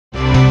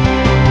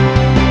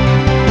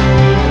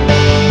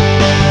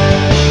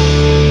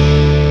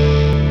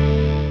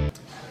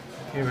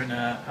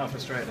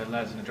frustrated the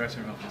lads in the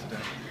dressing room after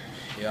today?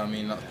 Yeah, I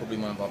mean, that's probably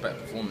one of our better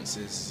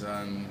performances.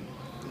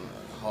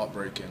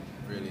 Heartbreaking,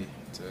 really,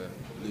 to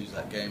lose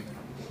that game.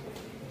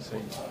 So,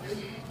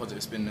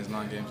 positive spin, there's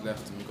 9 games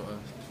left and we've got to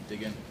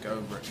dig in, go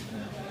over it.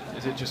 Yeah.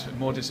 Is it just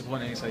more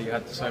disappointing, so you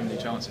had so many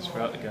chances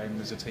throughout the game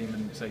as a team,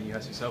 and say you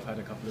yourself had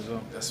a couple as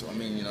well? That's what I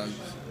mean, you know,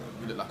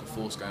 we looked like a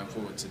force going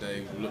forward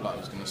today. We looked like we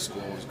was going to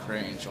score, was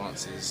creating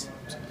chances,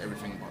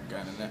 everything but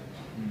going in net,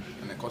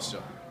 and it cost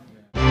you.